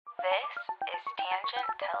This is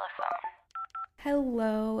Tangent Telephone.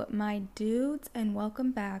 Hello, my dudes, and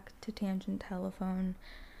welcome back to Tangent Telephone.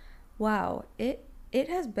 Wow, it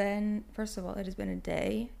has been, first of all, it has been a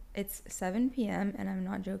day. It's 7 p.m., and I'm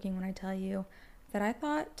not joking when I tell you that I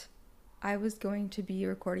thought I was going to be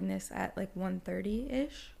recording this at like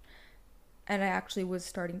 1:30-ish, and I actually was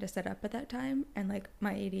starting to set up at that time, and like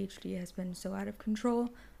my ADHD has been so out of control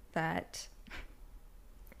that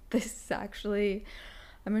this is actually,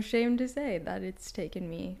 I'm ashamed to say that it's taken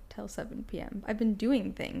me till 7 p.m. I've been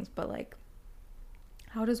doing things, but like,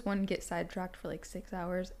 how does one get sidetracked for like 6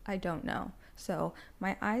 hours? I don't know. So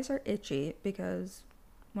my eyes are itchy because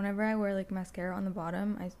whenever I wear like mascara on the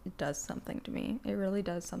bottom, it does something to me. It really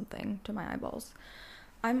does something to my eyeballs.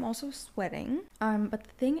 I'm also sweating. But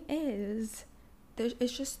the thing is,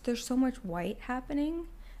 there's so much white happening,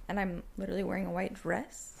 and I'm literally wearing a white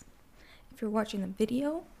dress. If you're watching the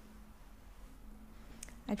video,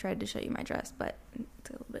 I tried to show you my dress, but it's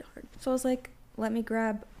a little bit hard. So I was like, let me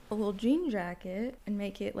grab a little jean jacket and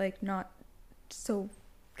make it like not so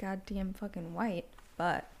goddamn fucking white,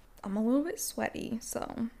 but I'm a little bit sweaty,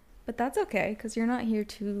 so, but that's okay, because you're not here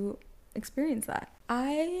to experience that.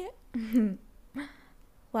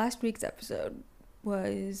 Last week's episode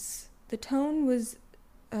the tone was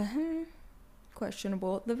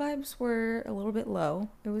questionable. The vibes were a little bit low.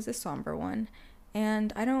 It was a somber one,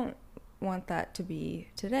 and I don't want that to be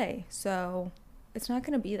today, so it's not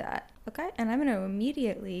going to be that, okay? And I'm going to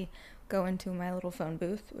immediately go into my little phone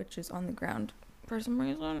booth, which is on the ground for some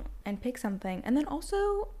reason, and pick something. And then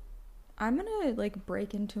also, I'm going to like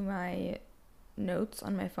break into my notes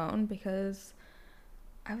on my phone, because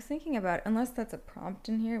I was thinking about it, unless that's a prompt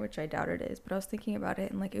in here, which I doubt it is, but I was thinking about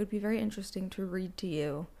it, and like it would be very interesting to read to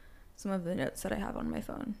you some of the notes that I have on my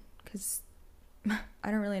phone, because I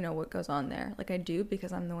don't really know what goes on there. Like, I do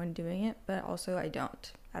because I'm the one doing it, but also I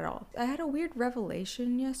don't at all. I had a weird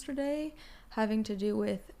revelation yesterday having to do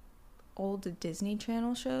with old Disney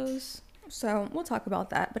Channel shows. So we'll talk about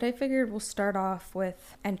that, but I figured we'll start off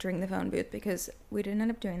with entering the phone booth, because we didn't end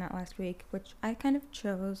up doing that last week, which I kind of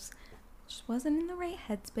chose. Just wasn't in the right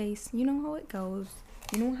headspace. You know how it goes.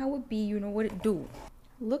 You know how it be. You know what it do.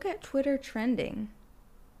 Look at Twitter trending.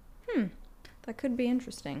 That could be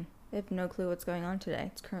interesting. I have no clue what's going on today.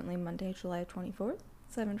 It's currently Monday, July 24th,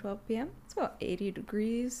 7:12 p.m. It's about 80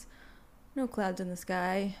 degrees. No clouds in the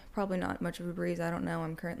sky. Probably not much of a breeze. I don't know.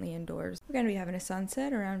 I'm currently indoors. We're going to be having a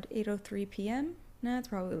sunset around 8:03 p.m. Nah, it's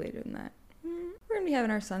probably later than that. We're going to be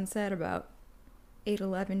having our sunset about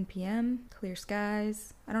 8:11 p.m. Clear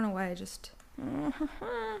skies. I don't know why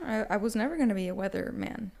I was never going to be a weather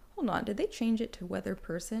man. Hold on. Did they change it to weather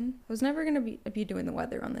person? I was never going to be doing the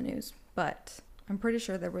weather on the news, but I'm pretty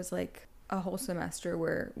sure there was like a whole semester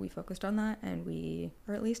where we focused on that,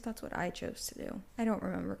 or at least that's what I chose to do. I don't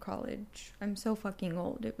remember college. I'm so fucking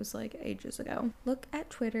old. It was like ages ago. Look at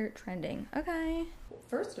Twitter trending. Okay.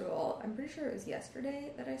 First of all, I'm pretty sure it was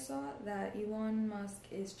yesterday that I saw that Elon Musk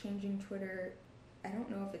is changing Twitter. I don't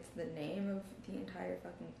know if it's the name of the entire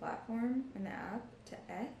fucking platform and the app to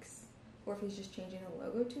X, or if he's just changing the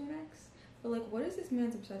logo to an X. But like, what is this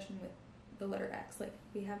man's obsession with the letter X? Like,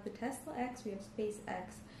 we have the Tesla X, we have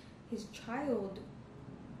SpaceX. His child,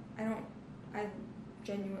 I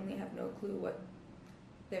genuinely have no clue what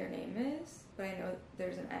their name is, but I know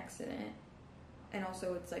there's an X in it. And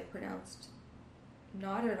also it's like pronounced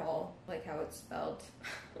not at all like how it's spelled.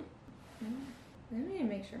 Let me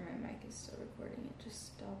make sure my mic is still recording. It just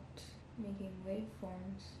stopped making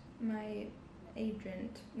waveforms. My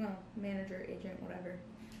manager, agent, whatever,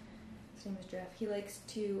 his name is Jeff.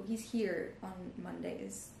 He's here on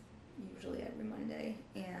Mondays, usually every Monday,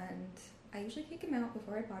 and I usually kick him out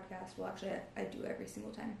before I podcast. Well, actually, I do every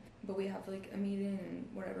single time, but we have like a meeting and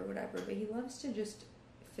whatever, but he loves to just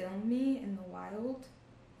film me in the wild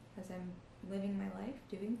as I'm living my life,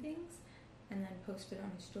 doing things, and then post it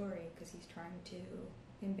on his story, because he's trying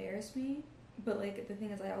to embarrass me. But like, the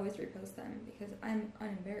thing is, I always repost them because I'm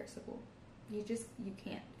unembarrassable. You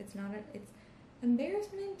can't.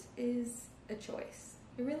 Embarrassment is a choice.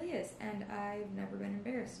 It really is, and I've never been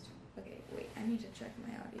embarrassed. Okay, wait, I need to check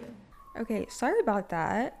my audio. Okay, sorry about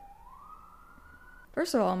that.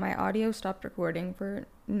 First of all, my audio stopped recording for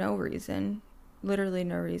no reason. Literally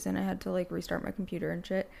no reason. I had to like restart my computer and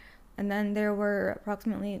shit. And then there were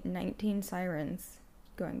approximately 19 sirens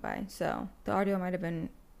going by, so the audio might have been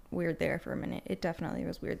weird there for a minute. It definitely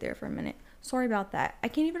was weird there for a minute. Sorry about that. I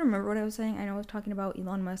can't even remember what I was saying. I know I was talking about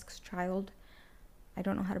Elon Musk's child. I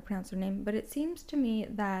don't know how to pronounce her name, but it seems to me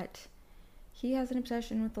that he has an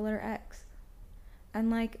obsession with the letter X. And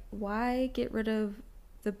like, why get rid of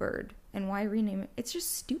the bird and why rename it? It's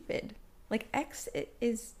just stupid. Like, X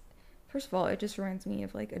is First of all, it just reminds me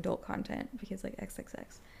of like adult content because like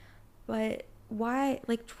XXX. But why,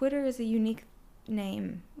 like, Twitter is a unique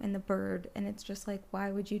name in the bird, and it's just like,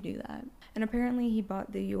 why would you do that? And apparently he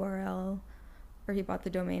bought the URL, or he bought the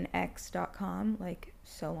domain x.com like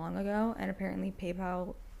so long ago, and apparently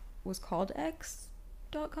PayPal was called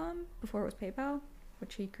x.com before it was PayPal,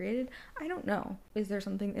 which he created. I don't know. Is there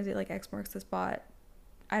something, is it like X marks the spot?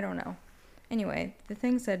 I don't know. Anyway, the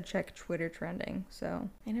thing said check Twitter trending, so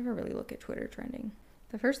I never really look at Twitter trending.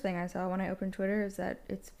 The first thing I saw when I opened Twitter is that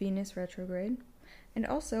it's Venus retrograde. And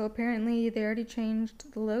also, apparently, they already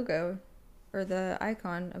changed the logo, or the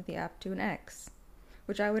icon of the app to an X,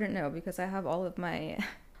 which I wouldn't know because I have all of my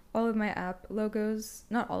app logos,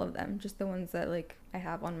 not all of them, just the ones that, like, I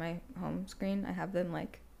have on my home screen. I have them,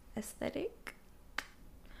 like, aesthetic.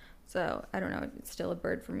 So, I don't know, it's still a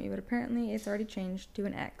bird for me, but apparently it's already changed to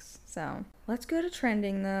an X. So, let's go to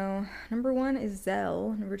trending, though. Number 1 is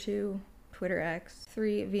Zell. Number 2, Twitter X.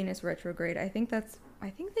 3, Venus retrograde. I think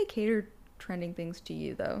they cater trending things to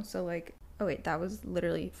you, though. So, like, oh wait, that was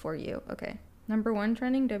literally for you. Okay. Number 1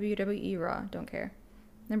 trending, WWE Raw. Don't care.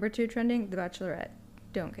 Number 2 trending, The Bachelorette.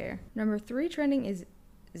 Don't care. Number 3 trending is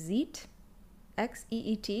Zeet.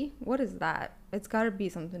 Xeet. What is that? It's gotta be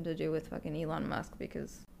something to do with fucking Elon Musk,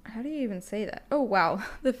 because how do you even say that? Oh, wow.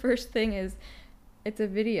 The first thing is, it's a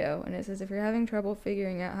video, and it says, if you're having trouble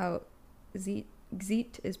figuring out how Zeet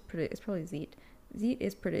is produced, it's probably Zeet. Zeet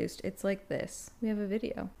is produced. It's like this. We have a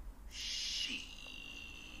video.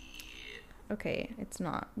 Okay, it's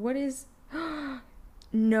not. What is...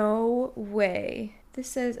 No way. This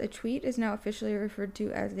says, a tweet is now officially referred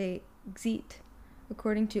to as a Xeet,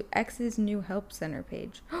 according to X's new help center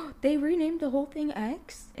page. They renamed the whole thing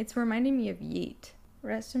X? It's reminding me of Yeet.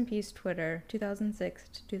 Rest in peace, Twitter. 2006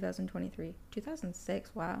 to 2023.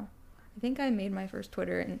 2006, wow. I think I made my first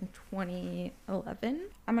Twitter in 2011.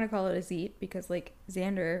 I'm gonna call it a Zeet because, like,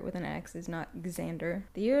 Xander with an X is not Xander.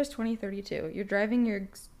 The year is 2032. You're driving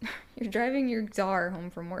your Czar home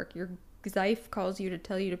from work. Your Xife calls you to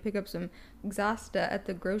tell you to pick up some Xasta at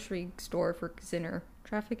the grocery store for dinner.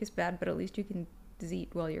 Traffic is bad, but at least you can Zeet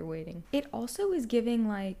while you're waiting. It also is giving,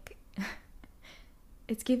 like...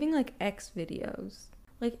 it's giving, like, X videos.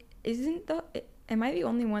 Like, am I the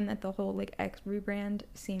only one that the whole, like, X rebrand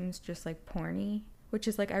seems just, like, porny? Which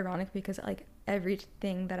is, like, ironic because, like,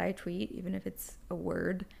 everything that I tweet, even if it's a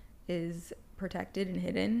word, is protected and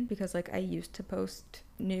hidden. Because, like, I used to post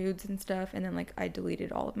nudes and stuff, and then, like, I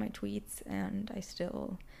deleted all of my tweets, and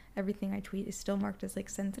everything I tweet is still marked as, like,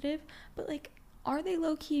 sensitive. But, like,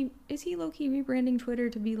 is he low-key rebranding Twitter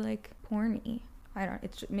to be, like, porny? I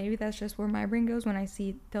don't, maybe that's just where my brain goes when I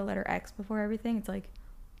see the letter X before everything. It's like,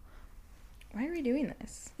 why are we doing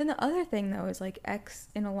this? Then the other thing, though, is, like, X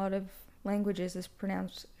in a lot of languages is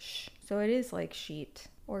pronounced sh. So it is, like, sheet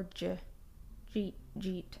or jeet.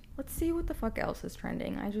 Let's see what the fuck else is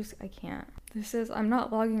trending. I can't. This says, I'm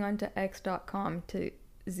not logging on to x.com to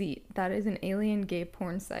Zeet. That is an alien gay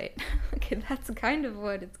porn site. Okay, that's kind of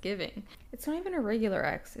what it's giving. It's not even a regular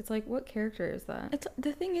X. It's like, what character is that?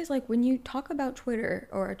 The thing is, like, when you talk about Twitter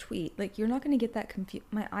or a tweet, like, you're not going to get that confused.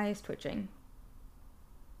 My eye is twitching.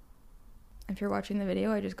 If you're watching the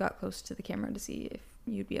video, I just got close to the camera to see if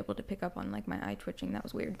you'd be able to pick up on, like, my eye twitching. That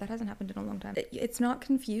was weird. That hasn't happened in a long time. It's not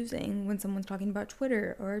confusing when someone's talking about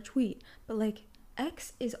Twitter or a tweet, but, like,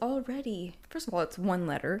 X is already, first of all, it's one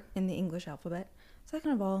letter in the English alphabet.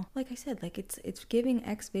 Second of all, like I said, like, it's giving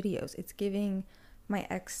X videos. It's giving my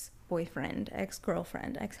ex-boyfriend,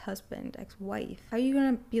 ex-girlfriend, ex-husband, ex-wife. How are you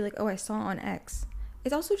gonna be like, oh, I saw on X?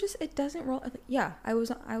 It's also just, it doesn't roll. Yeah, I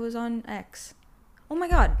was on X. Oh my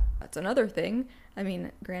god, that's another thing. I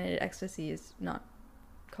mean, granted, ecstasy is not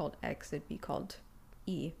called X, it'd be called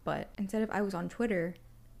E, but instead of I was on Twitter,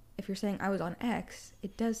 if you're saying I was on X,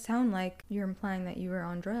 it does sound like you're implying that you were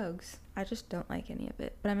on drugs. I just don't like any of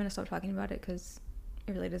it, but I'm gonna stop talking about it because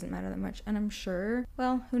it really doesn't matter that much. And I'm sure,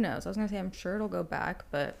 well, who knows? I was gonna say I'm sure it'll go back,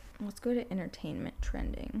 but let's go to entertainment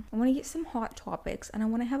trending. I want to get some hot topics, and I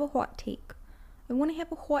want to have a hot take. I want to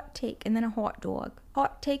have a hot take and then a hot dog.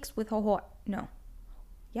 Hot takes with a hot, no.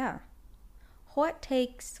 Yeah. Hot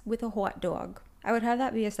takes with a hot dog. I would have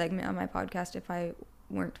that be a segment on my podcast if I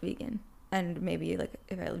weren't vegan. And maybe, like,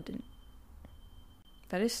 if I lived in...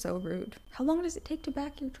 That is so rude. How long does it take to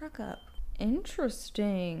back your truck up?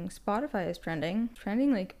 Interesting. Spotify is trending.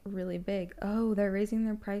 Trending, like, really big. Oh, they're raising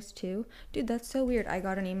their price too? Dude, that's so weird. I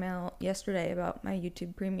got an email yesterday about my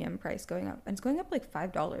YouTube Premium price going up. And it's going up, like,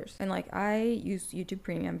 $5. And, like, I use YouTube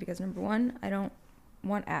Premium because, number one, I don't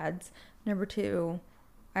want ads. Number two,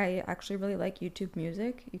 I actually really like YouTube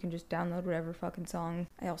Music. You can just download whatever fucking song.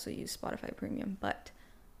 I also use Spotify Premium, but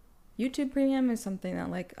YouTube Premium is something that,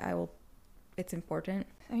 like, I will it's important.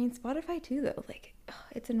 I mean, Spotify too, though. Like, ugh,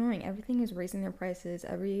 it's annoying. Everything is raising their prices.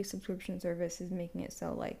 Every subscription service is making it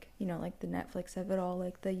so, like, you know, like the Netflix of it all,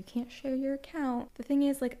 like the you can't share your account. The thing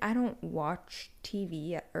is, like, I don't watch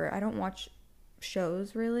TV or I don't watch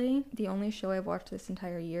shows really. The only show I've watched this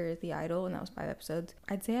entire year is The Idol, and that was 5 episodes.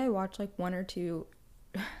 I'd say I watch like 1 or 2.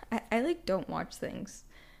 I like don't watch things.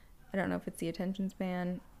 I don't know if it's the attention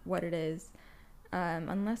span, what it is.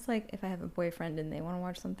 Unless like if I have a boyfriend and they want to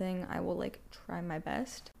watch something, I will like try my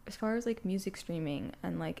best. As far as like music streaming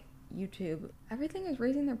and like YouTube, everything is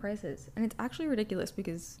raising their prices, and it's actually ridiculous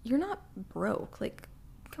because you're not broke. Like,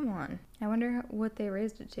 come on. I wonder what they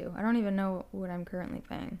raised it to. I don't even know what I'm currently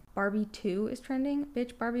paying. Barbie 2 is trending.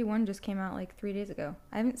 Bitch, Barbie 1 just came out like 3 days ago.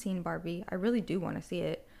 I haven't seen Barbie. I really do want to see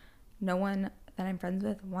it. No one that I'm friends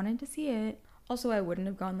with wanted to see it. Also, I wouldn't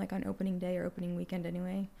have gone like on opening day or opening weekend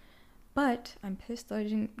anyway. But I'm pissed that I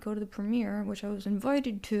didn't go to the premiere, which I was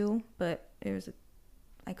invited to, but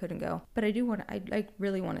I couldn't go. But I like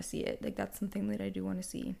really want to see it. Like, that's something that I do want to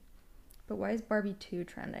see. But why is Barbie 2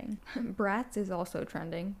 trending? Bratz is also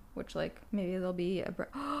trending, which like maybe there'll be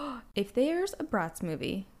if there's a Bratz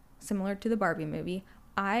movie similar to the Barbie movie,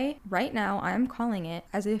 right now I'm calling it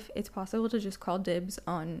as if it's possible to just call dibs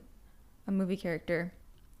on a movie character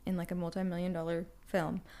in like a multi-million-dollar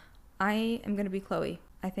film. I am going to be Chloe.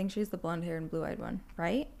 I think she's the blonde hair and blue-eyed one,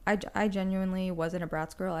 right? I genuinely wasn't a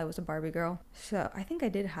Bratz girl. I was a Barbie girl. So I think I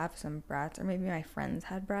did have some Bratz, or maybe my friends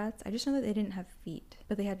had Bratz. I just know that they didn't have feet,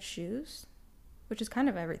 but they had shoes, which is kind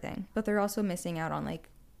of everything. But they're also missing out on like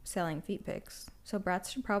selling feet pics. So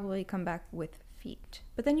Bratz should probably come back with feet.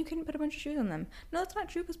 But then you couldn't put a bunch of shoes on them. No, that's not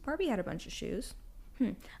true because Barbie had a bunch of shoes.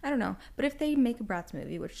 I don't know. But if they make a Bratz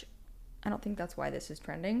movie, which I don't think that's why this is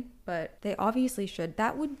trending, but they obviously should,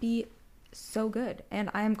 that would be so good. And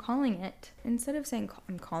I am calling it, instead of saying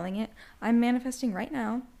I'm calling it, I'm manifesting right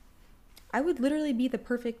now. I would literally be the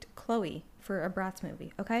perfect Chloe for a Bratz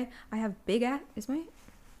movie, okay? I have big ass, why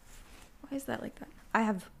is that like that? I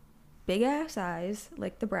have big ass eyes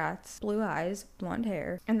like the Bratz, blue eyes, blonde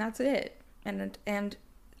hair, and that's it. And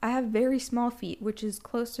I have very small feet, which is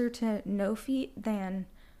closer to no feet than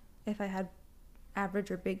if I had average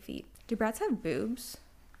or big feet. Do Bratz have boobs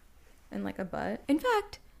and like a butt? In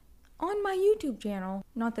fact, on my YouTube channel,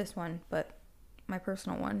 not this one, but my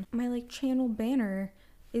personal one, my like channel banner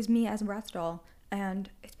is me as a Bratz doll, and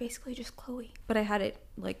it's basically just Chloe. But I had it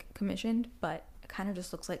like commissioned, but it kind of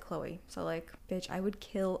just looks like Chloe. So like, bitch, I would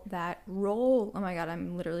kill that role. Oh my god,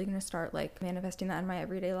 I'm literally gonna start like manifesting that in my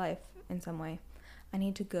everyday life in some way. I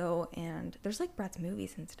need to go, and there's like Bratz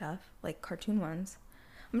movies and stuff, like cartoon ones.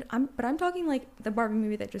 But I'm talking like the Barbie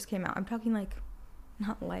movie that just came out. I'm talking like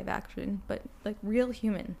not live action, but like real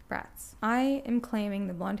human Bratz. I am claiming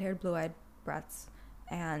the blonde-haired, blue-eyed Bratz,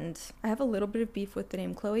 and I have a little bit of beef with the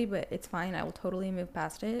name Chloe, but it's fine. I will totally move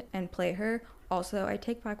past it and play her. Also, I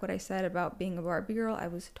take back what I said about being a Barbie girl. I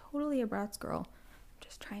was totally a Bratz girl. I'm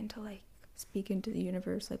just trying to like speak into the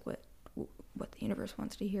universe, like what the universe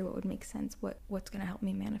wants to hear, what would make sense, what's gonna help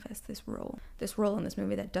me manifest this role in this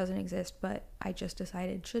movie that doesn't exist, but I just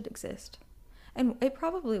decided should exist. And it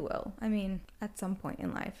probably will, I mean, at some point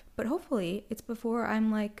in life. But hopefully it's before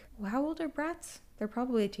I'm like, well, how old are Bratz? They're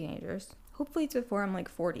probably teenagers. Hopefully it's before I'm like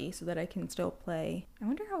 40 so that I can still play. I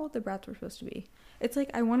wonder how old the Bratz were supposed to be. It's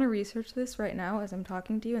like I want to research this right now as I'm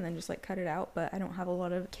talking to you and then just like cut it out, but I don't have a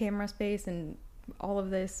lot of camera space and all of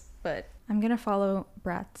this. But I'm gonna follow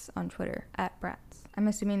Bratz on Twitter, @Bratz. I'm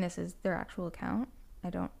assuming this is their actual account. I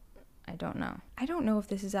don't know. I don't know if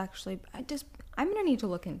this is actually, I'm gonna need to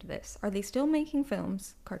look into this. Are they still making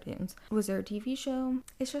films, cartoons? Was there a TV show?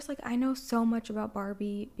 It's just like, I know so much about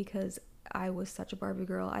Barbie because I was such a Barbie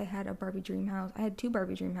girl. I had a Barbie dream house. I had 2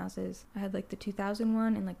 Barbie dream houses. I had like the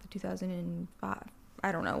 2001 and like the 2005.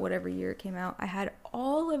 I don't know, whatever year it came out. I had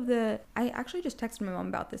all of I actually just texted my mom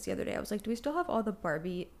about this the other day. I was like, do we still have all the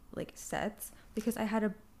Barbie like sets? Because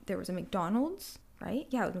there was a McDonald's, right?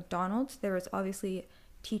 Yeah, it was McDonald's. There was obviously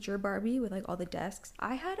Teacher Barbie with like all the desks.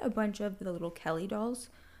 I had a bunch of the little Kelly dolls.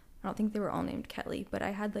 I don't think they were all named Kelly, but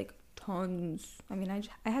I had like tons. I mean,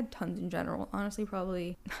 I had tons in general. Honestly,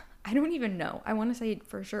 probably, I don't even know. I want to say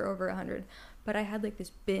for sure over 100, but I had like this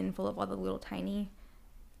bin full of all the little tiny,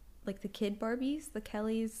 like the kid Barbies, the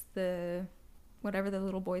Kellys, the whatever the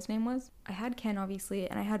little boy's name was. I had Ken, obviously,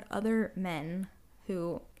 and I had other men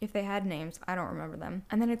who, if they had names, I don't remember them.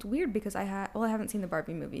 And then it's weird because I haven't seen the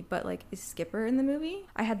Barbie movie, but like, is Skipper in the movie?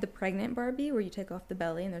 I had the pregnant Barbie where you take off the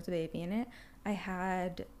belly and there's a baby in it. I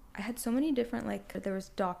had so many different, like, there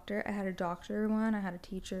was I had a doctor one, I had a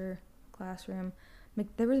teacher, classroom.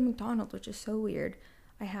 There was McDonald's, which is so weird.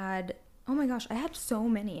 Oh my gosh, I had so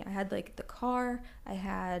many. I had like the car, I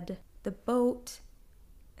had the boat,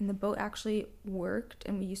 and the boat actually worked,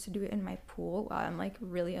 and we used to do it in my pool. Wow, I'm like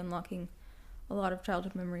really unlocking a lot of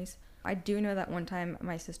childhood memories. I do know that one time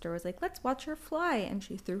my sister was like, let's watch her fly, and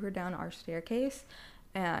she threw her down our staircase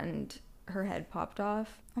and her head popped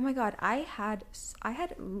off. Oh my god, I had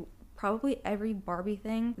probably every Barbie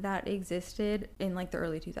thing that existed in like the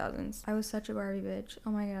early 2000s. I was such a Barbie bitch. Oh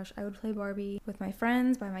my gosh, I would play Barbie with my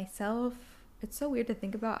friends, by myself. It's so weird to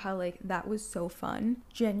think about how like that was so fun,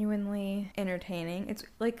 genuinely entertaining. It's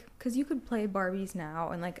like, because you could play Barbies now,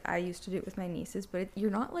 and like I used to do it with my nieces, but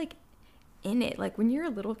you're not like in it. Like when you're a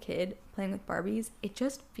little kid playing with Barbies, it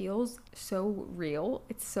just feels so real.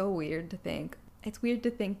 It's so weird to think. It's weird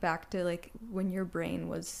to think back to like when your brain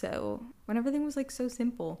was when everything was like so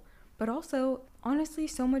simple, but also honestly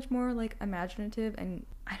so much more like imaginative. And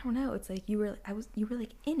I don't know, it's like you were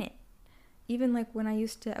like in it. Even like when I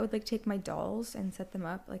would like take my dolls and set them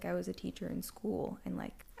up, like I was a teacher in school, and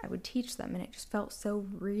like I would teach them, and it just felt so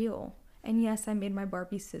real. And yes, I made my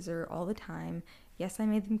Barbie scissor all the time. Yes, I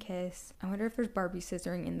made them kiss. I wonder if there's Barbie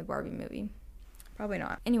scissoring in the Barbie movie. Probably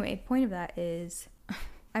not. Anyway, point of that is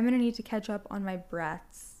I'm gonna need to catch up on my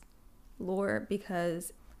Bratz lore,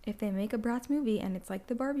 because if they make a Bratz movie and it's like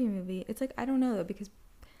the Barbie movie, it's like, I don't know though, because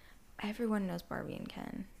everyone knows Barbie and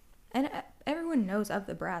Ken. And everyone knows of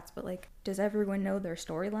the Bratz, but like, does everyone know their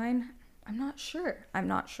storyline? I'm not sure.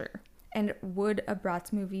 And would a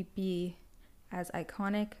Bratz movie be as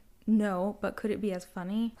iconic? No, but could it be as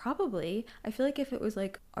funny? Probably. I feel like if it was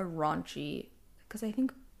like a raunchy, because I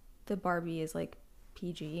think the Barbie is like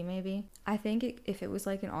PG maybe. I think if it was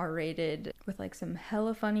like an R-rated with like some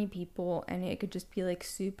hella funny people, and it could just be like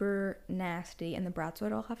super nasty, and the Bratz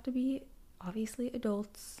would all have to be obviously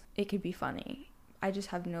adults, it could be funny. I just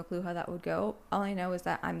have no clue how that would go. All I know is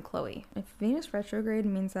that I'm Chloe. If Venus retrograde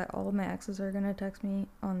means that all of my exes are gonna text me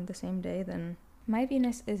on the same day, then my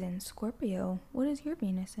Venus is in Scorpio. What is your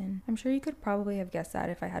Venus in? I'm sure you could probably have guessed that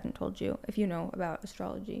if I hadn't told you. If you know about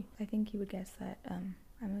astrology, I think you would guess that I'm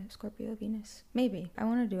a Scorpio Venus. Maybe. I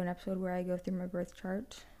want to do an episode where I go through my birth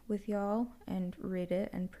chart with y'all and read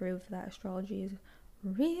it and prove that astrology is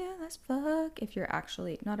real as fuck. If you're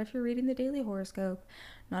actually, not if you're reading the daily horoscope,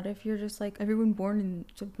 not if you're just like, everyone born in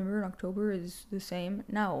September and October is the same.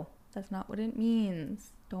 No, that's not what it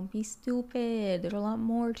means. Don't be stupid. There's a lot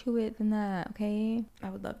more to it than that, okay? I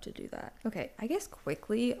would love to do that. Okay, I guess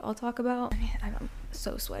quickly I'll talk about, I'm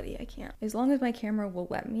so sweaty, I can't. As long as my camera will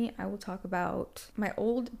let me, I will talk about my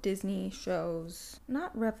old Disney shows.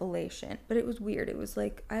 Not revelation, but it was weird. It was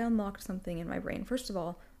like I unlocked something in my brain. First of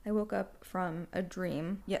all, I woke up from a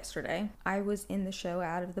dream yesterday. I was in the show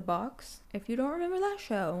Out of the Box. If you don't remember that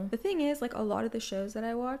show, the thing is, like, a lot of the shows that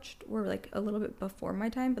I watched were like a little bit before my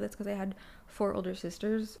time, but that's because I had 4 older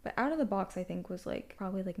sisters. But Out of the Box, I think, was like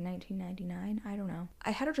probably like 1999. I don't know. I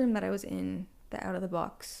had a dream that I was in the Out of the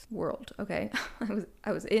Box world, okay?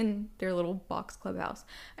 I was in their little box clubhouse.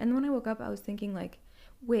 And then when I woke up, I was thinking like,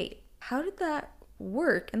 wait, how did that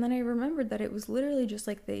work? And then I remembered that it was literally just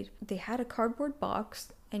like they had a cardboard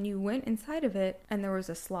box, and you went inside of it, and there was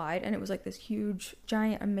a slide, and it was like this huge,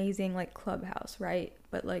 giant, amazing like clubhouse, right?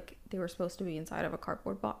 But like they were supposed to be inside of a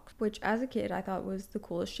cardboard box, which as a kid I thought was the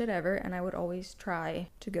coolest shit ever, and I would always try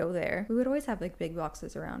to go there. We would always have like big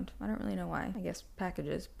boxes around. I don't really know why. I guess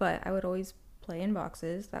packages, but I would always play in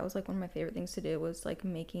boxes. That was like one of my favorite things to do, was like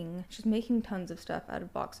making tons of stuff out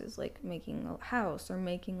of boxes, like making a house or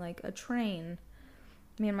making like a train.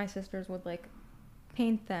 Me and my sisters would like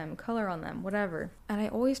paint them, color on them, whatever. And I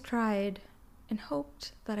always tried and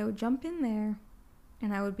hoped that I would jump in there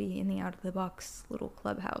and I would be in the Out of the Box little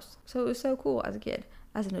clubhouse. So it was so cool as a kid.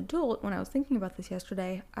 As an adult, when I was thinking about this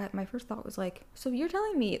yesterday, my first thought was like, so you're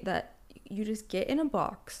telling me that you just get in a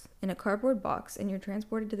box, in a cardboard box, and you're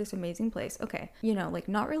transported to this amazing place. Okay, you know, like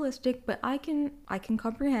not realistic, but I can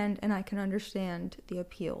comprehend and I can understand the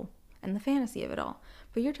appeal and the fantasy of it all.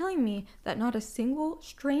 But you're telling me that not a single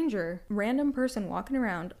stranger, random person walking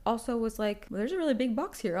around also was like, well, there's a really big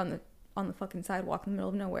box here on the fucking sidewalk in the middle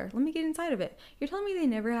of nowhere. Let me get inside of it. You're telling me they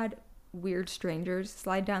never had weird strangers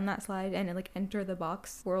slide down that slide and like enter the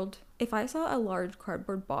box world? If I saw a large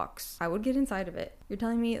cardboard box, I would get inside of it. You're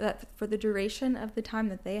telling me that for the duration of the time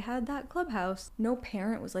that they had that clubhouse, no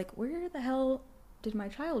parent was like, where the hell did my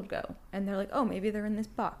child go? And they're like, oh, maybe they're in this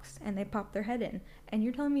box, and they pop their head in. And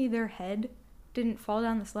you're telling me their head didn't fall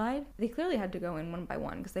down the slide? They clearly had to go in one by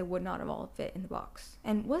one, because they would not have all fit in the box.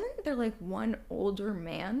 And wasn't there like one older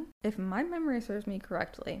man? If my memory serves me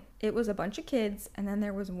correctly, it was a bunch of kids, and then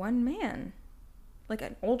there was one man, like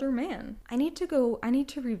an older man. I need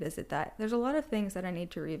to revisit that. There's a lot of things that I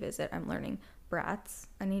need to revisit, I'm learning. Bratz.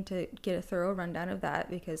 I need to get a thorough rundown of that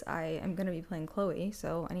because I am going to be playing Chloe,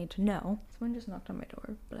 so I need to know. Someone just knocked on my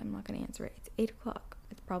door, but I'm not going to answer it. It's 8 o'clock.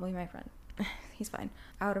 It's probably my friend. He's fine.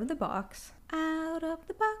 Out of the box. Out of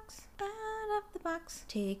the box. Out of the box.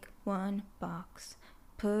 Take one box.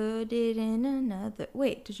 Put it in another.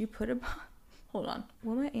 Wait, did you put a box? Hold on.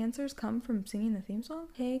 Will my answers come from singing the theme song?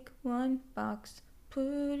 Take one box.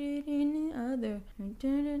 Put it in the other.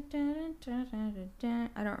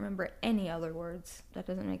 I don't remember any other words. That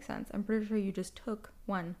doesn't make sense. I'm pretty sure you just took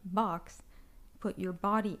one box, put your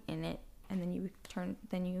body in it, and then you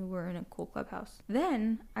were in a cool clubhouse.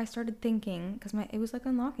 Then I started thinking, because it was like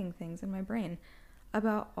unlocking things in my brain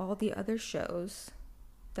about all the other shows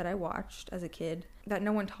that I watched as a kid that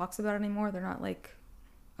no one talks about anymore. They're not like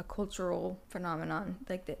a cultural phenomenon.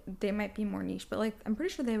 Like they might be more niche, but like I'm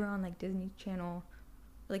pretty sure they were on like Disney Channel,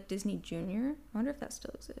 like Disney Junior. I wonder if that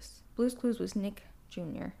still exists. Blue's Clues was Nick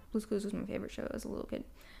Jr. Blue's Clues was my favorite show as a little kid.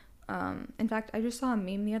 In fact, I just saw a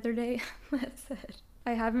meme the other day that said,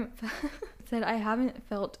 I haven't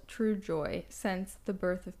felt true joy since the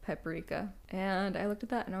birth of Paprika. And I looked at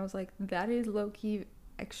that and I was like, that is low-key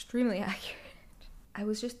extremely accurate. I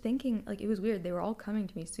was just thinking, like, it was weird. They were all coming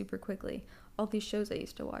to me super quickly. All these shows I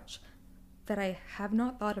used to watch that I have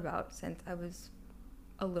not thought about since I was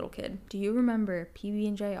a little kid. Do you remember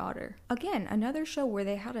PB&J Otter? Again, another show where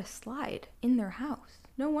they had a slide in their house.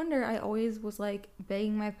 No wonder I always was like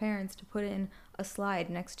begging my parents to put in a slide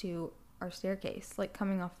next to our staircase, like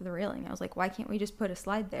coming off of the railing. I was like, why can't we just put a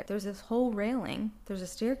slide there? There's this whole railing, there's a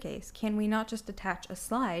staircase. Can we not just attach a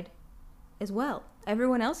slide as well?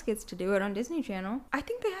 Everyone else gets to do it on Disney Channel. I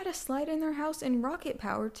think they had a slide in their house in Rocket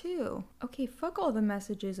Power too. Okay, fuck all the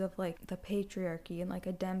messages of like the patriarchy and like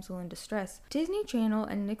a damsel in distress. Disney Channel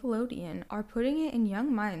and Nickelodeon are putting it in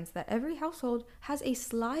young minds that every household has a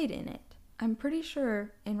slide in it. I'm pretty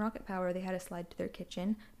sure in Rocket Power they had a slide to their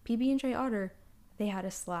kitchen. PB&J Otter, they had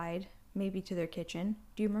a slide maybe to their kitchen.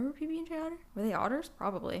 Do you remember PB&J Otter? Were they otters?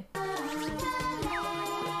 Probably.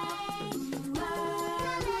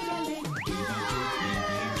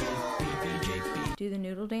 Do the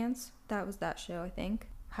Noodle Dance? That was that show, I think.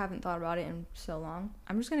 Haven't thought about it in so long.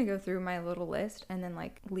 I'm just gonna go through my little list and then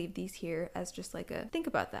like leave these here as just like a think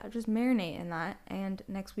about that. Just marinate in that. And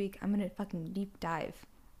next week I'm gonna fucking deep dive.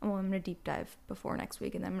 Well, I'm gonna deep dive before next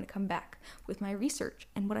week and then I'm gonna come back with my research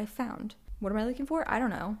and what I found. What am I looking for? I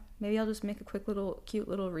don't know. Maybe I'll just make a quick little cute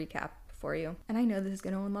little recap for you. And I know this is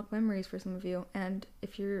gonna unlock memories for some of you. And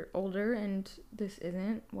if you're older and this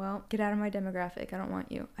isn't, well, get out of my demographic. I don't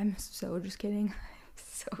want you. I'm so just kidding. I'm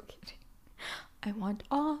so kidding. I want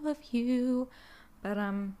all of you. But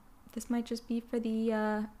this might just be for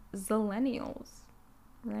the zillennials,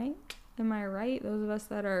 right? Am I right? Those of us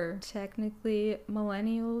that are technically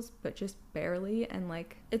millennials, but just barely. And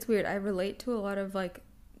like, it's weird. I relate to a lot of like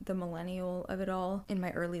the millennial of it all in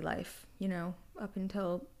my early life, you know, up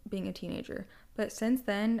until being a teenager. But since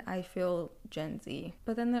then, I feel Gen Z.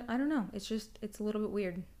 But then, I don't know. It's a little bit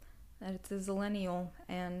weird that it's a zillennial,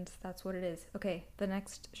 and that's what it is. Okay, the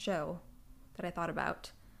next show that I thought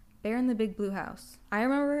about, Bear in the Big Blue House. I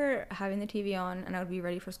remember having the TV on, and I would be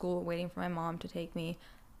ready for school, waiting for my mom to take me.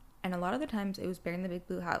 And a lot of the times, it was Bear in the Big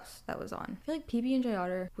Blue House that was on. I feel like PB&J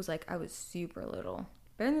Otter was like, I was super little.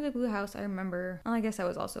 Bear in the Big Blue House, I remember, well, I guess I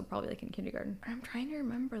was also probably like in kindergarten. I'm trying to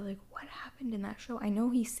remember like what happened in that show. I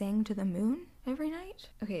know he sang to the moon every night.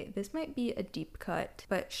 Okay, this might be a deep cut,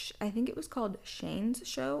 but I think it was called Shane's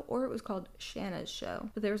Show or it was called Shanna's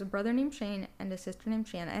Show. But there was a brother named Shane and a sister named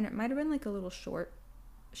Shanna, and it might have been like a little short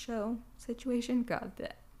show situation. God,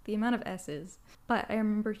 the amount of S's. But I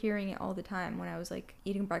remember hearing it all the time when I was like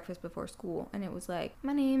eating breakfast before school, and it was like,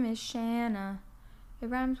 my name is Shanna. It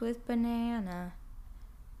rhymes with banana.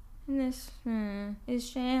 And this is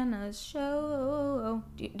Shanna's show.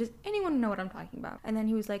 Does anyone know what I'm talking about? And then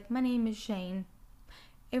he was like, my name is Shane.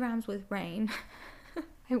 It rhymes with rain.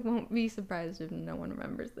 I won't be surprised if no one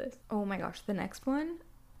remembers this. Oh my gosh, the next one,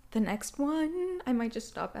 I might just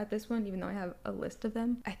stop at this one, even though I have a list of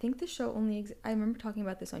them. I think the show only I remember talking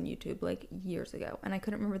about this on YouTube like years ago, and I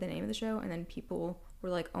couldn't remember the name of the show, and then people were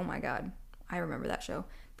like, oh my god, I remember that show.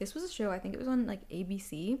 This was a show, I think it was on like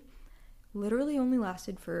ABC. Literally only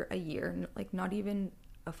lasted for a year, like not even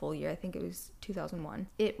a full year. I think it was 2001.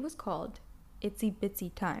 It was called Itsy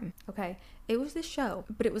Bitsy Time. Okay, it was this show,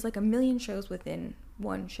 but it was like a million shows within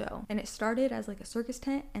one show. And it started as like a circus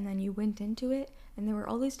tent, and then you went into it, and there were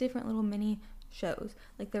all these different little mini shows.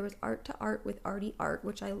 Like there was Art to Art with Artie Art,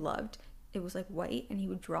 which I loved. It was like white, and he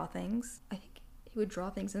would draw things. I think he would draw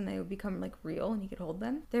things and they would become like real and he could hold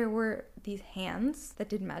them. There were these hands that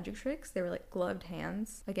did magic tricks. They were like gloved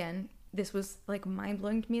hands. Again, this was like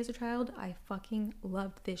mind-blowing to me as a child. I fucking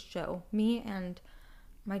loved this show. Me and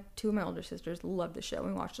two of my older sisters loved the show.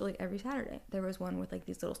 We watched it like every Saturday. There was one with like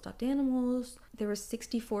these little stuffed animals. There was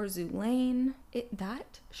 64 Zoo Lane.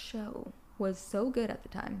 That show was so good at the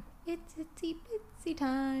time. It's itsy bitsy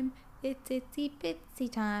time. It's itsy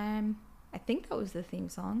bitsy time. I think that was the theme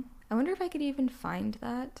song. I wonder if I could even find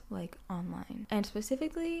that like online. And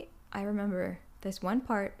specifically, I remember this one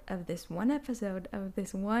part of this one episode of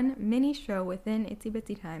this one mini show within Itsy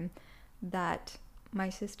Bitsy Time that my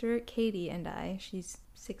sister Katie and I, she's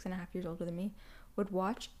 6.5 years older than me, would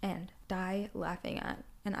watch and die laughing at.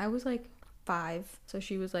 And I was like 5, so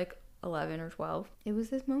she was like 11 or 12. It was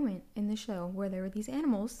this moment in the show where there were these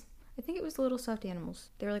animals. I think it was little stuffed animals.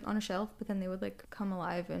 They were like on a shelf, but then they would like come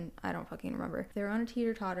alive, and I don't fucking remember. They were on a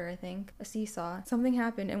teeter-totter, I think, a seesaw. Something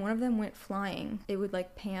happened and one of them went flying. It would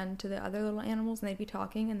like pan to the other little animals and they'd be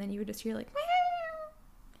talking, and then you would just hear like meow,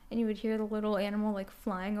 and you would hear the little animal like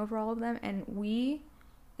flying over all of them. And we,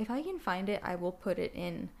 if I can find it, I will put it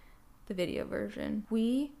in the video version.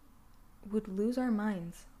 We would lose our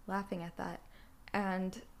minds laughing at that.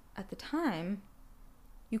 And at the time,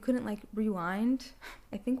 you couldn't like rewind.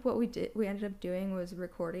 I think what we ended up doing was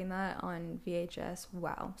recording that on VHS.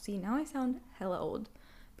 Wow. See, now I sound hella old.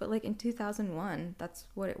 But like in 2001, that's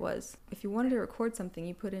what it was. If you wanted to record something,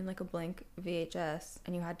 you put in like a blank VHS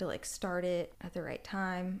and you had to like start it at the right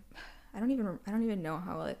time. I don't even know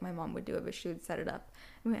how like my mom would do it, but she would set it up.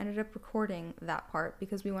 And we ended up recording that part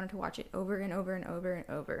because we wanted to watch it over and over and over and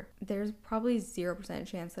over. There's probably 0%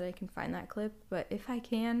 chance that I can find that clip, but if I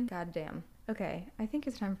can, goddamn. Okay, I think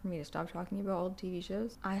it's time for me to stop talking about old TV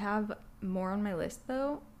shows. I have more on my list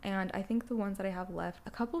though, and I think the ones that I have left,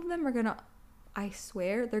 a couple of them are gonna, I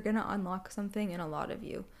swear, they're gonna unlock something in a lot of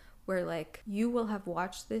you. Where like you will have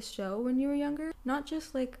watched this show when you were younger, not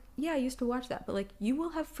just like, yeah, I used to watch that, but like you will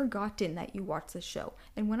have forgotten that you watched this show.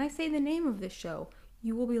 And when I say the name of this show,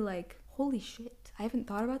 you will be like, holy shit, I haven't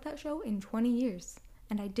thought about that show in 20 years.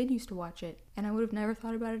 And I did used to watch it, and I would have never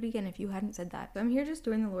thought about it again if you hadn't said that. So I'm here just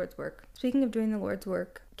doing the Lord's work. Speaking of doing the Lord's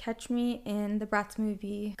work, catch me in the Bratz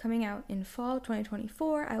movie coming out in fall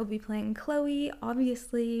 2024. I will be playing Chloe,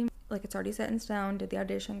 obviously. Like, it's already set in stone, did the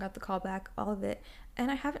audition, got the callback, all of it.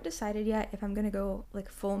 And I haven't decided yet if I'm gonna go like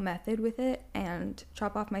full method with it and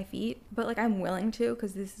chop off my feet, but like I'm willing to,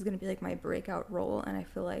 because this is gonna be like my breakout role. And I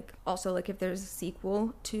feel like also like if there's a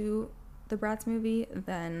sequel to the Bratz movie,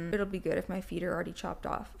 then it'll be good if my feet are already chopped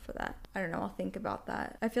off for that. I don't know, I'll think about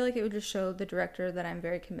that. I feel like it would just show the director that I'm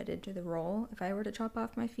very committed to the role if I were to chop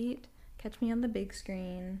off my feet. Catch me on the big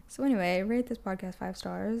screen. So anyway, rate this podcast 5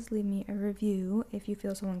 stars. Leave me a review if you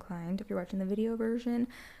feel so inclined. If you're watching the video version,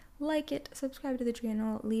 like it, subscribe to the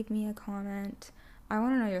channel, leave me a comment. I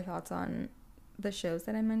want to know your thoughts on the shows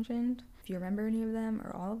that I mentioned. If you remember any of them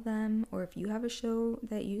or all of them, or if you have a show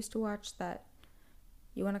that you used to watch that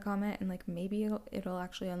you want to comment, and like maybe it'll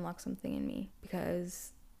actually unlock something in me,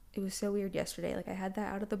 because it was so weird yesterday. Like I had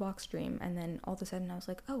that out of the box dream, and then all of a sudden I was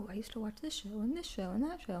like, oh, I used to watch this show and this show and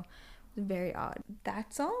that show. It was very odd.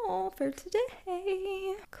 That's all for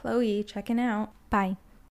today. Chloe checking out. Bye.